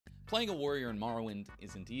Playing a warrior in Morrowind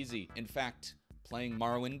isn't easy. In fact, playing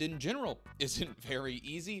Morrowind in general isn't very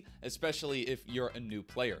easy, especially if you're a new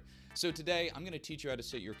player. So today, I'm going to teach you how to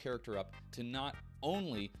set your character up to not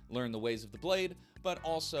only learn the ways of the blade, but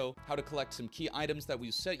also how to collect some key items that will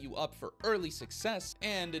set you up for early success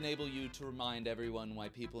and enable you to remind everyone why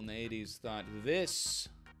people in the 80s thought this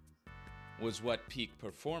was what peak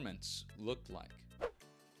performance looked like.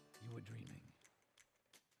 You were dreaming.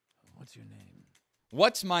 What's your name?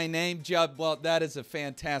 What's my name, Jub? Well, that is a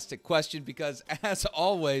fantastic question because, as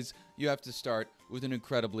always, you have to start with an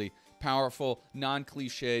incredibly powerful,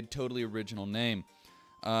 non-cliched, totally original name.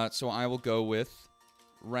 So I will go with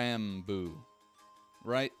Rambu,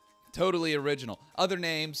 right? Totally original. Other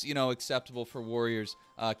names, you know, acceptable for warriors,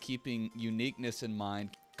 keeping uniqueness in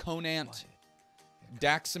mind. Conant,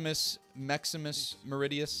 Daximus, Maximus,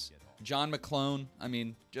 Meridius, John McClone. I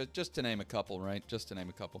mean, just to name a couple, right? Just to name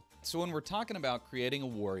a couple. So when we're talking about creating a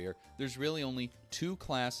warrior, there's really only two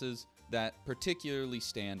classes that particularly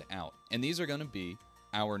stand out. And these are going to be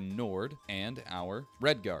our Nord and our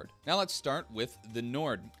Redguard. Now let's start with the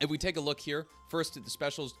Nord. If we take a look here, first at the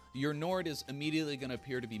specials, your Nord is immediately going to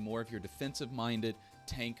appear to be more of your defensive-minded,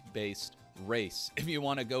 tank-based race. If you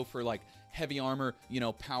want to go for like heavy armor, you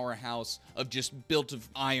know, powerhouse of just built of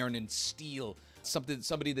iron and steel,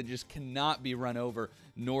 somebody that just cannot be run over,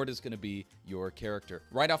 Nord is going to be your character.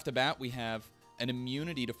 Right off the bat, we have an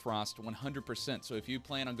immunity to frost 100%. So if you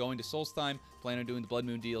plan on going to Solstheim, plan on doing the Blood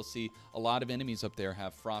Moon DLC, a lot of enemies up there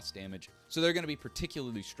have frost damage. So they're going to be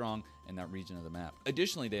particularly strong in that region of the map.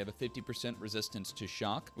 Additionally, they have a 50% resistance to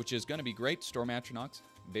shock, which is going to be great. Storm Atronachs,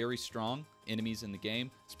 very strong enemies in the game,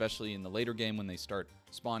 especially in the later game when they start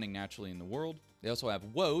spawning naturally in the world. They also have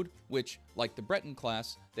Woad, which, like the Breton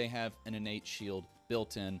class, they have an innate shield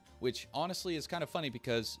built in, which honestly is kind of funny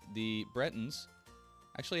because the Bretons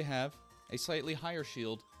actually have a slightly higher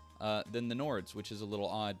shield than the Nords, which is a little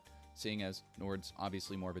odd, seeing as Nord's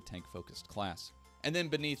obviously more of a tank-focused class. And then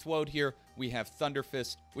beneath Woad here, we have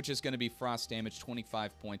Thunderfist, which is going to be frost damage,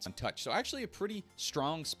 25 points on touch. So actually a pretty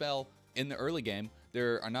strong spell in the early game.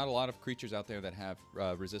 There are not a lot of creatures out there that have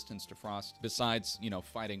resistance to frost, besides, you know,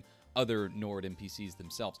 fighting other Nord NPCs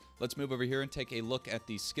themselves. Let's move over here and take a look at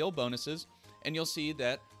the skill bonuses, and you'll see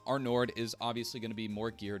that our Nord is obviously going to be more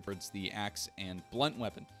geared towards the axe and blunt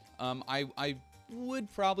weapon. I would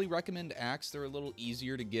probably recommend axe. They're a little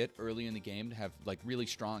easier to get early in the game to have like really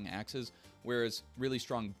strong axes, whereas really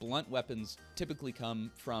strong blunt weapons typically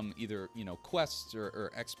come from either, you know, quests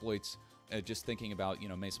or exploits. Just thinking about, you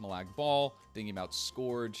know, Mace Malag Ball, thinking about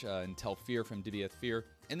Scourge and Tell Fear from Diviath Fear.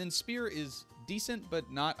 And then Spear is decent, but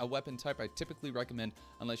not a weapon type I typically recommend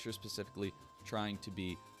unless you're specifically trying to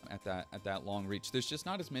be at that long reach. There's just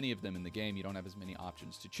not as many of them in the game. You don't have as many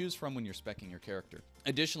options to choose from when you're speccing your character.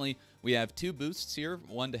 Additionally, we have two boosts here,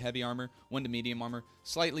 one to heavy armor, one to medium armor,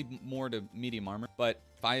 slightly more to medium armor, but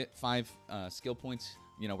five skill points.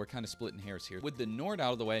 You know, we're kind of splitting hairs here. With the Nord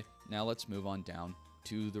out of the way, now let's move on down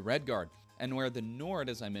to the Redguard. And where the Nord,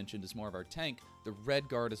 as I mentioned, is more of our tank, the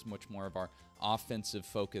Redguard is much more of our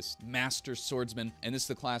offensive-focused master swordsman. And this is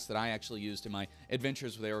the class that I actually used in my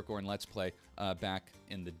Adventures with Aragorn Let's Play back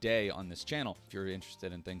in the day on this channel. If you're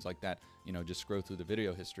interested in things like that, you know, just scroll through the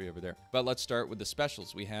video history over there. But let's start with the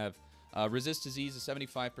specials. We have resist disease of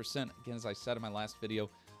 75%. Again, as I said in my last video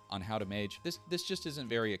on how to mage, this just isn't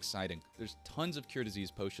very exciting. There's tons of cure disease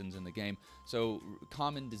potions in the game, so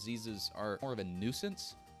common diseases are more of a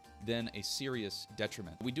nuisance than a serious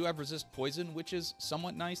detriment. We do have resist poison, which is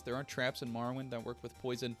somewhat nice. There are traps in Morrowind that work with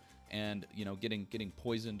poison, and, you know, getting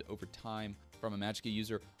poisoned over time from a Magicka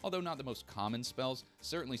user, although not the most common spells,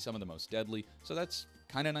 certainly some of the most deadly, so that's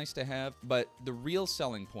kind of nice to have. But the real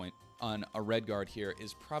selling point on a Redguard here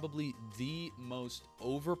is probably the most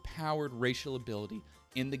overpowered racial ability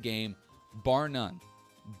in the game, bar none.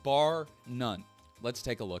 Bar none. Let's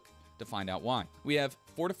take a look to find out why. We have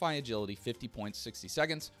Fortify Agility, 50 points, 60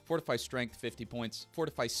 seconds. Fortify Strength, 50 points.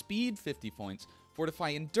 Fortify Speed, 50 points.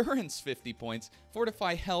 Fortify Endurance, 50 points.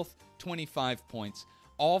 Fortify Health, 25 points.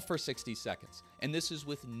 All for 60 seconds. And this is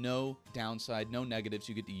with no downside, no negatives.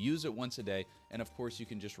 You get to use it once a day, and of course you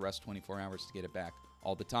can just rest 24 hours to get it back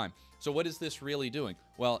all the time. So what is this really doing?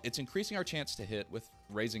 Well, it's increasing our chance to hit with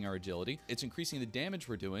raising our agility. It's increasing the damage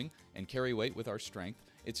we're doing and carry weight with our strength.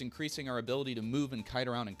 It's increasing our ability to move and kite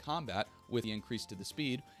around in combat with the increase to the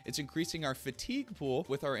speed. It's increasing our fatigue pool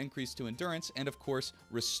with our increase to endurance, and of course,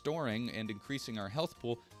 restoring and increasing our health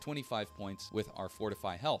pool 25 points with our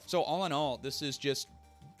Fortify Health. So all in all, this is just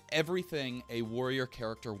everything a warrior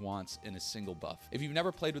character wants in a single buff. If you've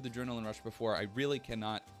never played with Adrenaline Rush before, I really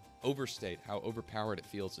cannot overstate how overpowered it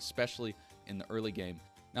feels, especially in the early game.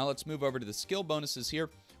 Now let's move over to the skill bonuses here.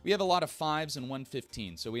 We have a lot of 5s and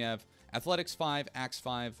 115. So we have athletics 5, axe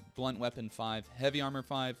 5, blunt weapon 5, heavy armor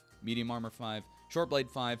 5, medium armor 5, short blade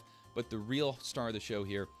 5. But the real star of the show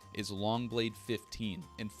here is long blade 15.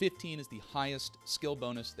 And 15 is the highest skill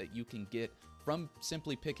bonus that you can get from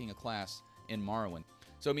simply picking a class in Morrowind.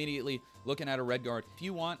 So immediately looking at a Redguard, if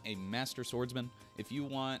you want a master swordsman, if you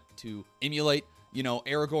want to emulate, you know,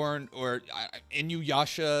 Aragorn or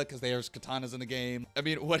Inuyasha, because there's katanas in the game. I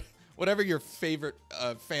mean, whatever your favorite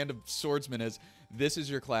fandom swordsman is, this is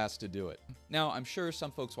your class to do it. Now, I'm sure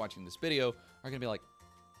some folks watching this video are going to be like,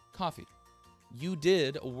 Coffee, you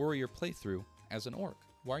did a warrior playthrough as an orc.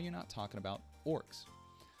 Why are you not talking about orcs?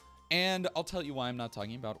 And I'll tell you why I'm not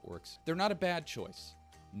talking about orcs. They're not a bad choice.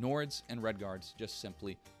 Nords and Redguards just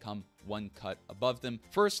simply come one cut above them.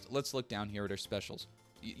 First, let's look down here at our specials.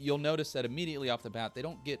 You'll notice that immediately off the bat, they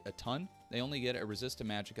don't get a ton. They only get a resist to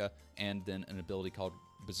magicka and then an ability called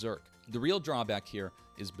Berserk. The real drawback here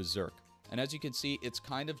is Berserk. And as you can see, it's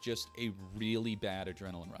kind of just a really bad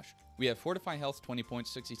adrenaline rush. We have Fortify Health, 20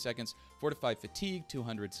 points, 60 seconds. Fortify Fatigue,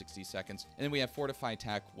 260 seconds. And then we have Fortify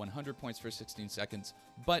Attack, 100 points for 16 seconds.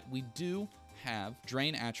 But we do have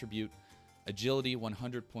Drain Attribute, Agility,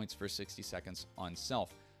 100 points for 60 seconds on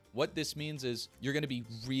self. What this means is you're going to be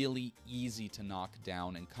really easy to knock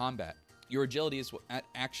down in combat. Your agility is what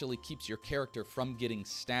actually keeps your character from getting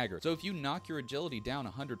staggered. So if you knock your agility down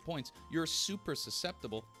 100 points, you're super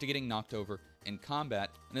susceptible to getting knocked over in combat.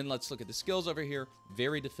 And then let's look at the skills over here.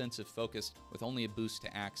 Very defensive focused with only a boost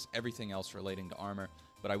to axe, everything else relating to armor.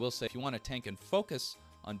 But I will say if you want to tank and focus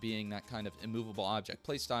on being that kind of immovable object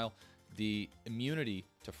playstyle, the immunity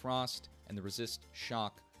to frost and the resist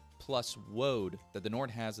shock plus woad that the Nord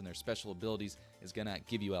has in their special abilities is going to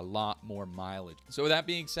give you a lot more mileage. So with that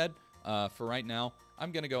being said, for right now,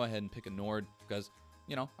 I'm going to go ahead and pick a Nord because,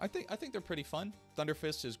 you know, I think they're pretty fun.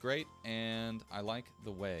 Thunderfist is great, and I like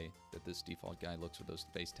the way that this default guy looks with those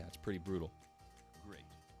face tats. Pretty brutal. Great.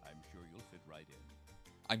 I'm sure you'll fit right in.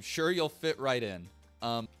 I'm sure you'll fit right in.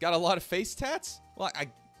 Got a lot of face tats? Well, I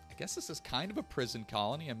guess this is kind of a prison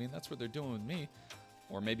colony. I mean, that's what they're doing with me.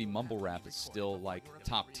 Or maybe mumble rap is still like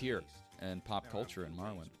top tier in pop culture in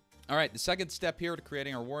Morrowind. All right, the second step here to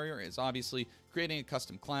creating our warrior is obviously creating a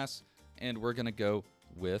custom class, and we're gonna go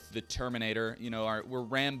with the Terminator. You know, we're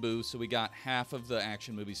Rambo, so we got half of the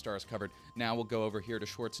action movie stars covered. Now we'll go over here to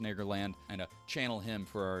Schwarzenegger land and channel him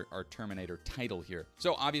for our Terminator title here.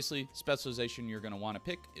 So obviously, specialization you're gonna wanna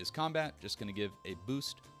pick is combat, just gonna give a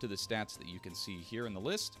boost to the stats that you can see here in the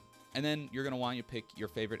list. And then you're gonna want to pick your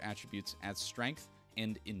favorite attributes as strength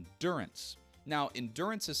and endurance. Now,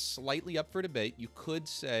 endurance is slightly up for debate. You could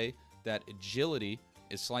say that agility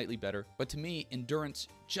is slightly better, but to me, endurance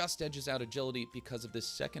just edges out agility because of this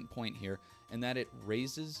second point here, and that it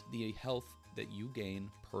raises the health that you gain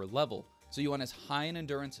per level. So you want as high an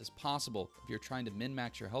endurance as possible if you're trying to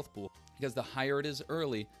min-max your health pool, because the higher it is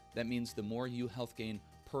early, that means the more you health gain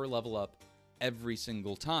per level up every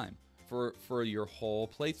single time for your whole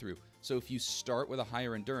playthrough. So if you start with a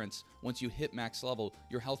higher endurance, once you hit max level,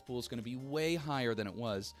 your health pool is going to be way higher than it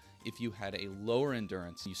was if you had a lower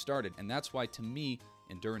endurance you started. And that's why, to me,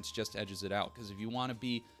 endurance just edges it out. Because if you want to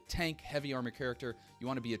be tank, heavy armor character, you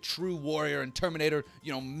want to be a true warrior and Terminator,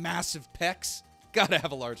 you know, massive pecs, gotta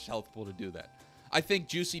have a large health pool to do that. I think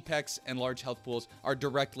juicy pecs and large health pools are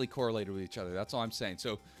directly correlated with each other. That's all I'm saying.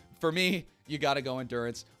 So for me, you gotta go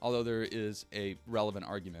endurance, although there is a relevant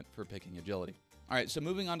argument for picking agility. All right, so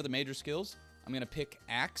moving on to the major skills, I'm going to pick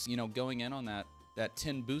Axe, you know, going in on that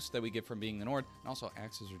 10 boost that we get from being the Nord. And also,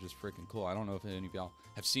 Axes are just freaking cool. I don't know if any of y'all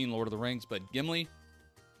have seen Lord of the Rings, but Gimli,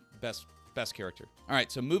 best character. All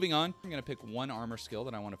right, so moving on, I'm going to pick one armor skill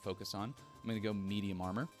that I want to focus on. I'm going to go medium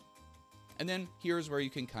armor. And then here's where you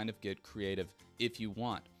can kind of get creative if you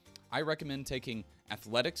want. I recommend taking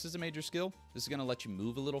athletics as a major skill. This is going to let you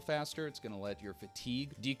move a little faster. It's going to let your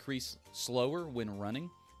fatigue decrease slower when running.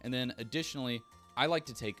 And then additionally, I like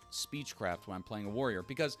to take speechcraft when I'm playing a warrior,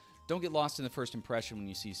 because don't get lost in the first impression when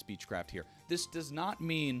you see speechcraft here. This does not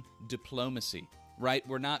mean diplomacy, right?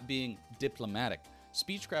 We're not being diplomatic.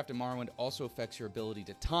 Speechcraft in Morrowind also affects your ability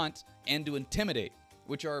to taunt and to intimidate,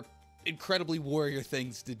 which are incredibly warrior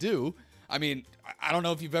things to do. I mean, I don't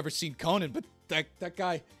know if you've ever seen Conan, but that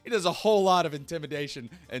guy, he does a whole lot of intimidation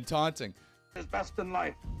and taunting. It's best in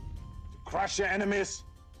life. Crush your enemies,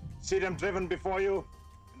 see them driven before you,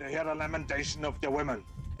 to hear the lamentation of the women.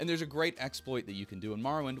 And there's a great exploit that you can do in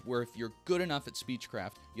Morrowind where if you're good enough at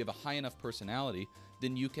speechcraft, you have a high enough personality,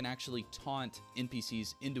 then you can actually taunt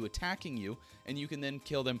NPCs into attacking you, and you can then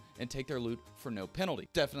kill them and take their loot for no penalty.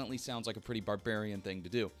 Definitely sounds like a pretty barbarian thing to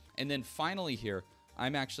do. And then finally here,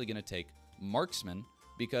 I'm actually going to take Marksman,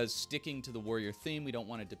 because sticking to the warrior theme, we don't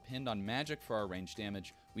want to depend on magic for our range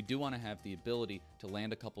damage. We do want to have the ability to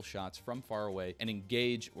land a couple shots from far away and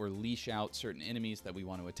engage or leash out certain enemies that we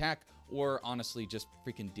want to attack, or honestly just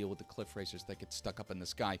freaking deal with the cliff racers that get stuck up in the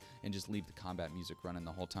sky and just leave the combat music running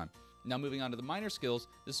the whole time. Now moving on to the minor skills,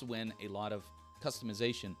 this is when a lot of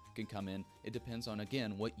customization can come in. It depends on,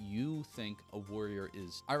 again, what you think a warrior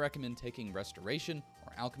is. I recommend taking restoration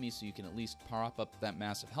or alchemy so you can at least prop up that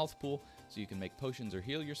massive health pool so you can make potions or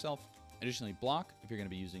heal yourself. Additionally, block if you're going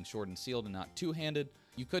to be using sword and shield and not two-handed.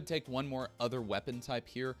 You could take one more other weapon type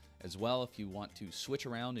here as well if you want to switch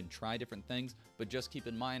around and try different things, but just keep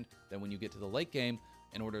in mind that when you get to the late game,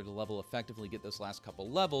 in order to level effectively, get those last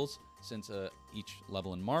couple levels, since each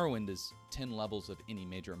level in Morrowind is 10 levels of any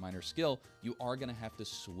major or minor skill, you are going to have to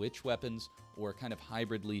switch weapons or kind of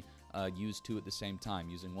hybridly use two at the same time,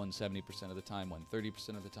 using one 70% of the time, one 30%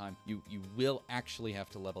 of the time. You will actually have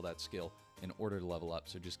to level that skill in order to level up,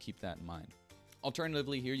 so just keep that in mind.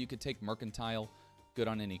 Alternatively, here you could take Mercantile, good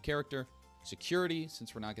on any character. Security,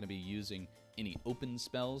 since we're not going to be using any open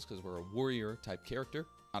spells because we're a warrior type character.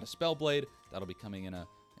 Not a Spellblade, that'll be coming in a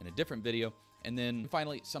different video. And then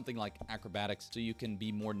finally, something like Acrobatics, so you can be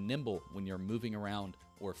more nimble when you're moving around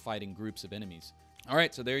or fighting groups of enemies. All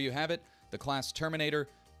right, so there you have it, the class Terminator.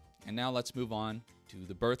 And now let's move on to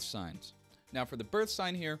the birth signs. Now for the birth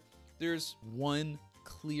sign here, there's one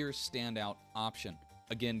clear standout option.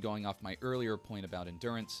 Again, going off my earlier point about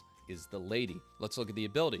endurance, is the lady. Let's look at the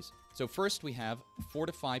abilities. So first we have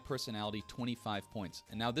Fortify Personality, 25 points.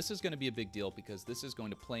 And now this is going to be a big deal because this is going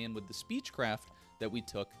to play in with the speechcraft that we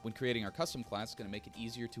took when creating our custom class. It's going to make it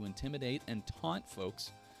easier to intimidate and taunt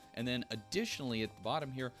folks. And then additionally at the bottom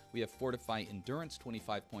here, we have Fortify Endurance,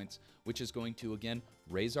 25 points, which is going to, again,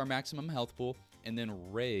 raise our maximum health pool and then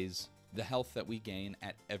raise the health that we gain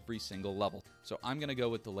at every single level. So I'm going to go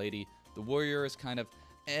with the lady. The warrior is kind of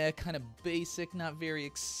basic, not very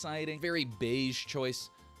exciting, very beige choice.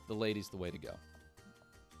 The lady's the way to go.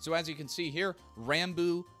 So as you can see here,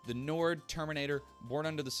 Rambu, the Nord Terminator, born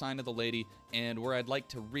under the sign of the lady, and where I'd like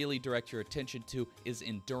to really direct your attention to is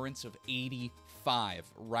endurance of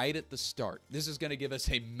 85 right at the start. This is going to give us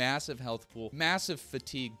a massive health pool, massive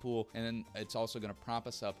fatigue pool, and it's also going to prop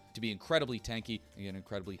us up to be incredibly tanky and get an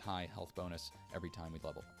incredibly high health bonus every time we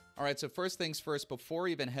level. All right, so first things first, before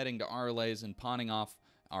even heading to Arles and pawning off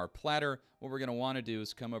our platter, what we're going to want to do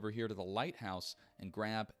is come over here to the lighthouse and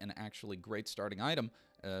grab an actually great starting item,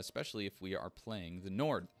 especially if we are playing the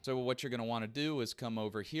Nord. So what you're going to want to do is come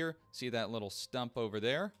over here, see that little stump over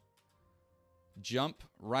there, jump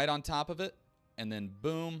right on top of it, and then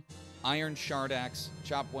boom, Iron Shard Axe,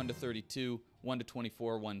 chop 1 to 32, 1 to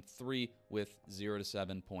 24, 1 3 with 0 to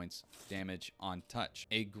 7 points damage on touch.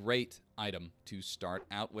 A great item to start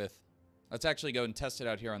out with. Let's actually go and test it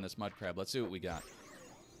out here on this mud crab. Let's see what we got.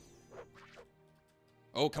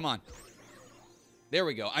 Oh, come on. There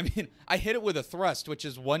we go. I mean, I hit it with a thrust, which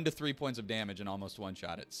is 1 to 3 points of damage and almost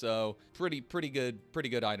one-shot it. So pretty good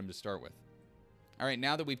item to start with. All right,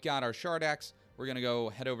 now that we've got our Shard Axe, we're going to go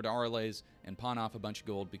head over to Arles and pawn off a bunch of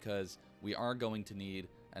gold because we are going to need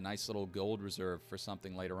a nice little gold reserve for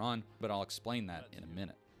something later on, but I'll explain that in a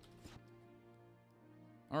minute.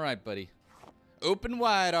 All right, buddy. Open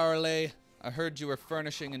wide, Arle. I heard you were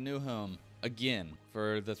furnishing a new home. Again,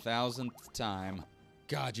 for the 1000th time.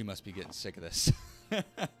 God, you must be getting sick of this.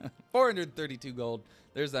 432 gold.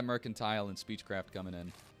 There's that Mercantile and Speechcraft coming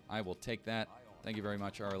in. I will take that. Thank you very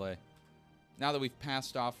much, Arle. Now that we've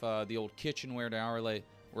passed off the old kitchenware to Arle,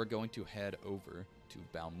 we're going to head over to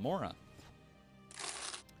Balmora.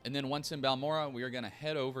 And then once in Balmora, we are going to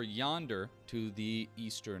head over yonder to the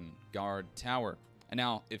Eastern Guard Tower. And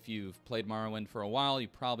now, if you've played Morrowind for a while, you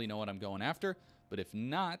probably know what I'm going after. But if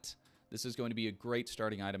not, this is going to be a great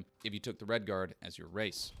starting item if you took the Red Guard as your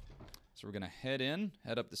race. So we're going to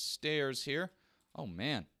head up the stairs here. Oh,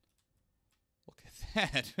 man. Look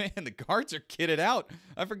at that. Man, the guards are kitted out.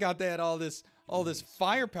 I forgot they had all this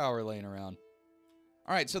firepower laying around.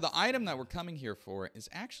 All right, so the item that we're coming here for is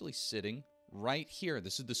actually sitting right here.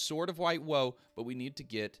 This is the Sword of White Woe, but we need to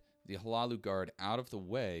get the Hlaalu guard out of the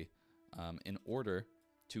way in order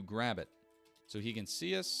to grab it. So he can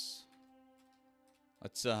see us.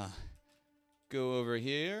 Let's go over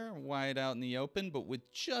here, wide out in the open, but with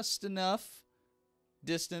just enough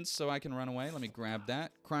distance so I can run away. Let me grab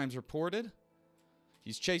that. Crimes reported.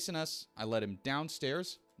 He's chasing us. I let him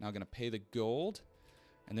downstairs. Now I'm going to pay the gold.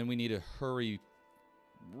 And then we need to hurry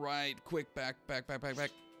right quick. Back.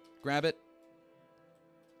 Grab it.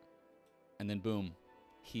 And then boom.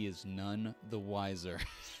 He is none the wiser.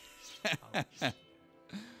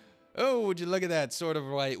 Oh, would you look at that? Sword of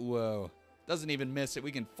White Woe. Doesn't even miss it.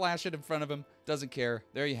 We can flash it in front of him. Doesn't care.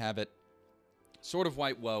 There you have it. Sword of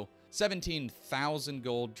White Woe. 17,000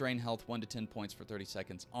 gold. Drain health 1 to 10 points for 30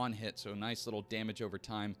 seconds on hit. So nice little damage over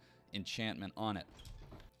time enchantment on it.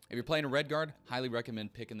 If you're playing a red guard, highly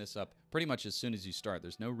recommend picking this up pretty much as soon as you start.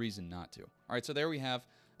 There's no reason not to. All right, so there we have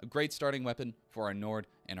a great starting weapon for our Nord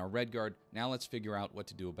and our red guard. Now let's figure out what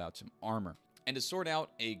to do about some armor. And to sort out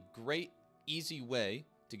a great, easy way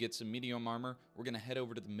to get some medium armor, we're going to head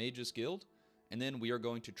over to the Mages Guild, and then we are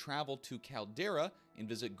going to travel to Caldera and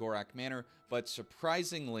visit Gorak Manor, but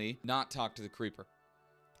surprisingly not talk to the Creeper.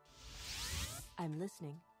 I'm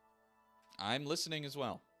listening. I'm listening as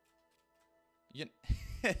well. You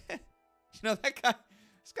know,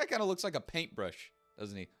 this guy kind of looks like a paintbrush,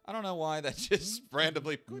 doesn't he? I don't know why that just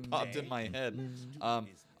randomly popped in my head.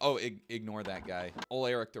 Ignore that guy. Old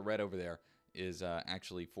Eric the Red over there is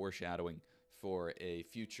actually foreshadowing for a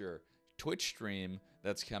future Twitch stream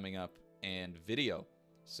that's coming up and video.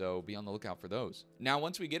 So be on the lookout for those. Now,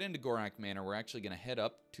 once we get into Gorak Manor, we're actually going to head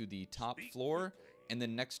up to the top floor, and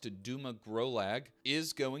then next to Duma Grolag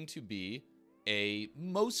is going to be a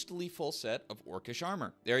mostly full set of Orcish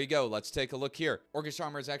armor. There you go. Let's take a look here. Orcish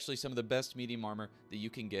armor is actually some of the best medium armor that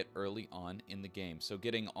you can get early on in the game. So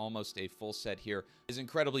getting almost a full set here is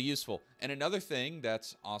incredibly useful. And another thing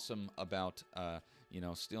that's awesome about,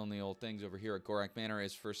 stealing the old things over here at Gorak Manor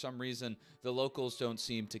is for some reason, the locals don't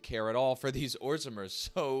seem to care at all for these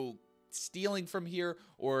Orzamers. So stealing from here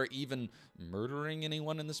or even murdering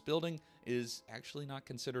anyone in this building is actually not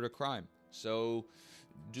considered a crime. So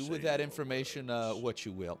do with that information what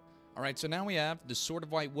you will. All right, so now we have the Sword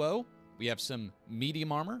of White Woe. We have some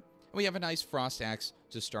medium armor. And we have a nice frost axe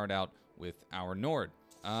to start out with our Nord.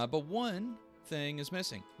 But one thing is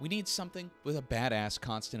missing. We need something with a badass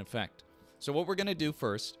constant effect. So what we're going to do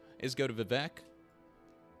first is go to Vivek.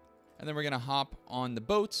 And then we're going to hop on the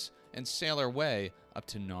boats and sail our way up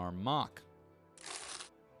to Narmak.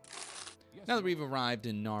 Now that we've arrived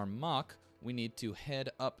in Narmak, we need to head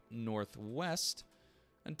up northwest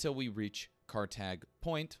until we reach Kartag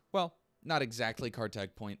Point. Well, not exactly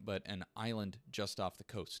Kartag Point, but an island just off the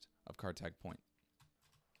coast of Kartag Point.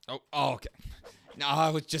 Oh, okay. No,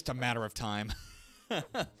 it was just a matter of time.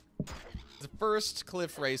 The first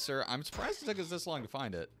cliff racer, I'm surprised it took us this long to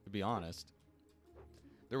find it, to be honest.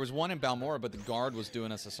 There was one in Balmora, but the guard was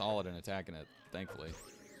doing us a solid and attacking it, thankfully.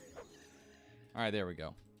 All right, there we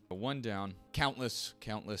go. One down. Countless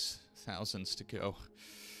thousands to go.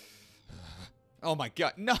 Oh my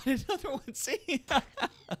god, not another one. See?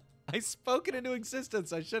 I spoke it into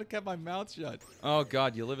existence. I should have kept my mouth shut. Oh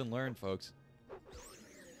god, you live and learn, folks.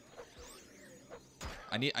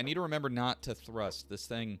 I need to remember not to thrust. This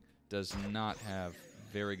thing does not have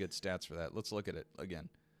very good stats for that. Let's look at it again.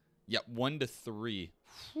 Yeah, 1 to 3.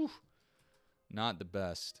 Whew. Not the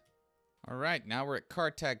best. All right, now we're at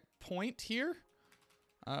Kartag Point here.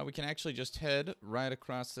 We can actually just head right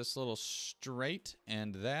across this little strait,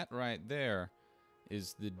 and that right there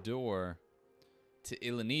is the door to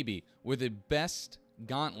Ilanibi, where the best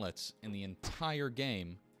gauntlets in the entire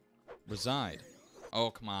game reside.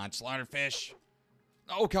 Oh, come on, slaughterfish.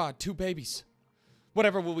 Oh, God, 2 babies.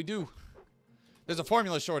 Whatever will we do? There's a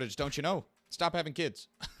formula shortage, don't you know? Stop having kids.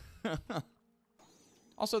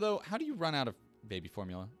 Also, though, how do you run out of baby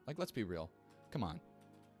formula? Like, let's be real. Come on.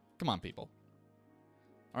 Come on, people.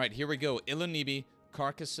 All right, here we go. Ilanibi,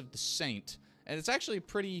 Carcass of the Saint. And it's actually a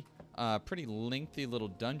pretty lengthy little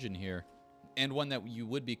dungeon here, and one that you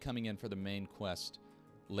would be coming in for the main quest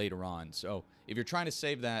later on. So if you're trying to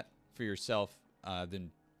save that for yourself,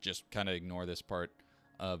 then just kind of ignore this part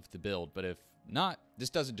of the build. But if not,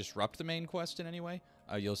 this doesn't disrupt the main quest in any way.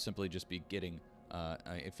 You'll simply just be getting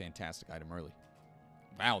a fantastic item early.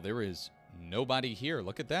 Wow, there is nobody here.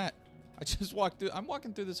 Look at that. I just walked through. I'm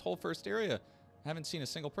walking through this whole first area. I haven't seen a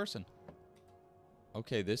single person.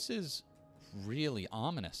 Okay, this is really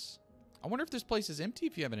ominous. I wonder if this place is empty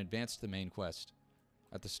if you haven't advanced to the main quest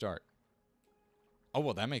at the start. Oh,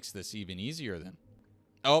 well, that makes this even easier then.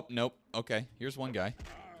 Oh, nope. Okay, here's one guy.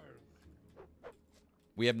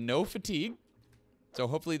 We have no fatigue, so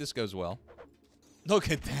hopefully this goes well.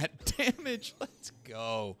 Look at that damage. Let's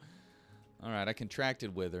go. All right, I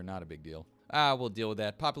contracted wither. Not a big deal. We'll deal with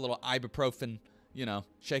that. Pop a little ibuprofen, you know,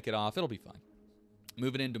 shake it off. It'll be fine.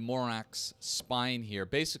 Moving into Morak's spine here.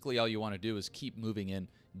 Basically, all you want to do is keep moving in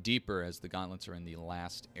deeper as the gauntlets are in the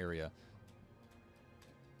last area.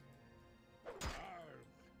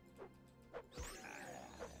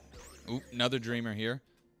 Oop, another dreamer here.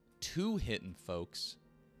 2 hitting, folks.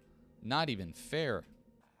 Not even fair.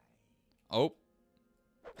 Oh.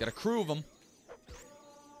 Got a crew of them.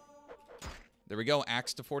 There we go.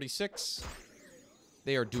 Axe to 46.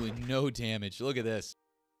 They are doing no damage. Look at this.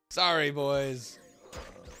 Sorry, boys.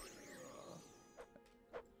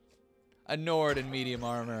 A Nord in medium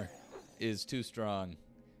armor is too strong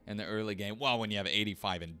in the early game. Well, when you have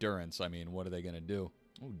 85 endurance, I mean, what are they going to do?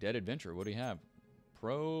 Oh, Dead Adventure. What do you have?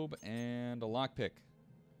 Probe and a lockpick.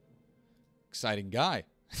 Exciting guy.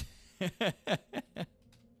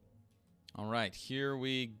 All right, here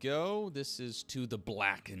we go. This is To the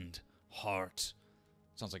Blackened Heart.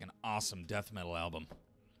 Sounds like an awesome death metal album.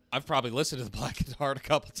 I've probably listened to The Blackened Heart a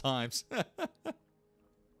couple times. We're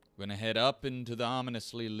going to head up into the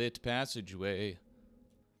ominously lit passageway.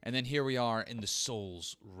 And then here we are in the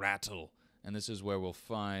Soul's Rattle. And this is where we'll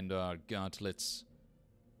find our gauntlets.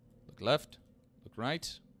 Look left, look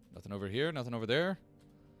right. Nothing over here, nothing over there.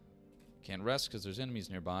 Can't rest because there's enemies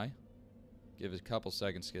nearby. Give it a couple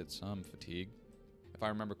seconds to get some fatigue. If I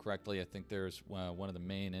remember correctly, I think there's one of the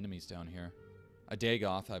main enemies down here. A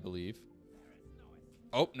Dagoth, I believe.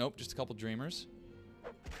 Oh, nope, just a couple dreamers.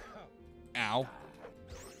 Ow.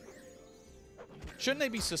 Shouldn't they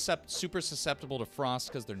be super susceptible to frost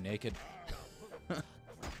because they're naked?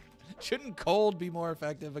 Shouldn't cold be more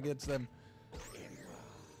effective against them?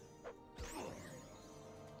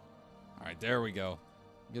 All right, there we go.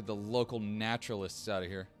 Get the local naturalists out of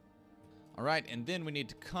here. All right, and then we need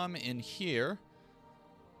to come in here.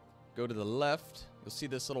 Go to the left. You'll see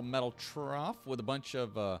this little metal trough with a bunch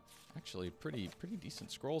of, actually, pretty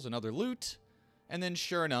decent scrolls and other loot. And then,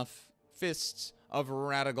 sure enough, fists of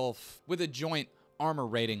Radagulf with a joint armor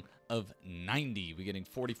rating of 90. We're getting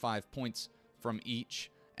 45 points from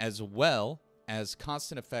each, as well as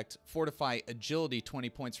constant effect, fortify agility 20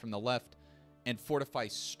 points from the left, and fortify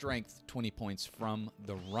strength 20 points from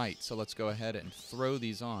the right. So let's go ahead and throw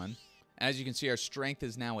these on. As you can see, our strength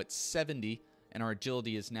is now at 70, and our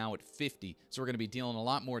agility is now at 50. So we're going to be dealing a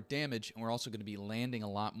lot more damage, and we're also going to be landing a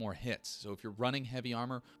lot more hits. So if you're running heavy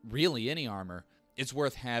armor, really any armor, it's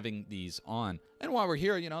worth having these on. And while we're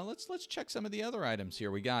here, you know, let's check some of the other items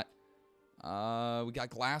here. We got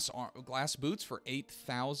glass boots for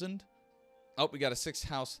 8,000. Oh, we got a 6th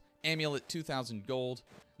house amulet, 2,000 gold.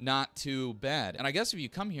 Not too bad. And I guess if you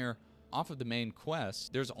come here off of the main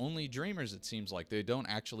quest, there's only dreamers, it seems like. They don't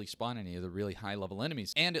actually spawn any of the really high-level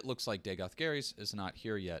enemies. And it looks like Dagoth Gary's is not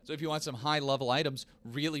here yet. So if you want some high-level items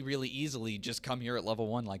really, really easily, just come here at level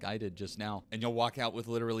 1 like I did just now, and you'll walk out with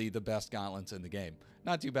literally the best gauntlets in the game.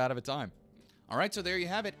 Not too bad of a time. All right, so there you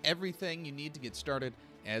have it. Everything you need to get started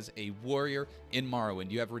as a warrior in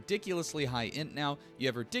Morrowind. You have ridiculously high int now, you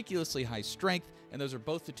have ridiculously high strength, and those are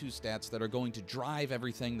both the two stats that are going to drive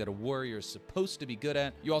everything that a warrior is supposed to be good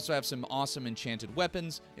at. You also have some awesome enchanted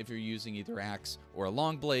weapons if you're using either axe or a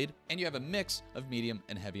long blade, and you have a mix of medium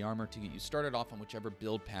and heavy armor to get you started off on whichever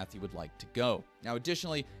build path you would like to go. Now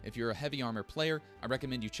additionally, if you're a heavy armor player, I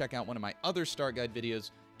recommend you check out one of my other start guide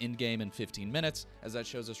videos in-game in 15 minutes, as that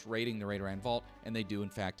shows us raiding the Raiderine Vault, and they do in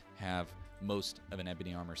fact have most of an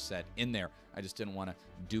ebony armor set in there. I just didn't want to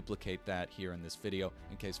duplicate that here in this video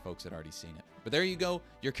in case folks had already seen it. But there you go,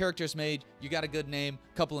 your character's made, you got a good name,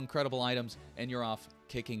 couple incredible items, and you're off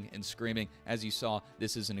kicking and screaming. As you saw,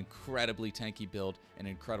 this is an incredibly tanky build, an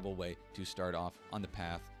incredible way to start off on the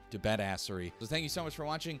path to badassery. So thank you so much for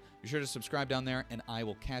watching. Be sure to subscribe down there, and I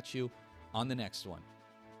will catch you on the next one.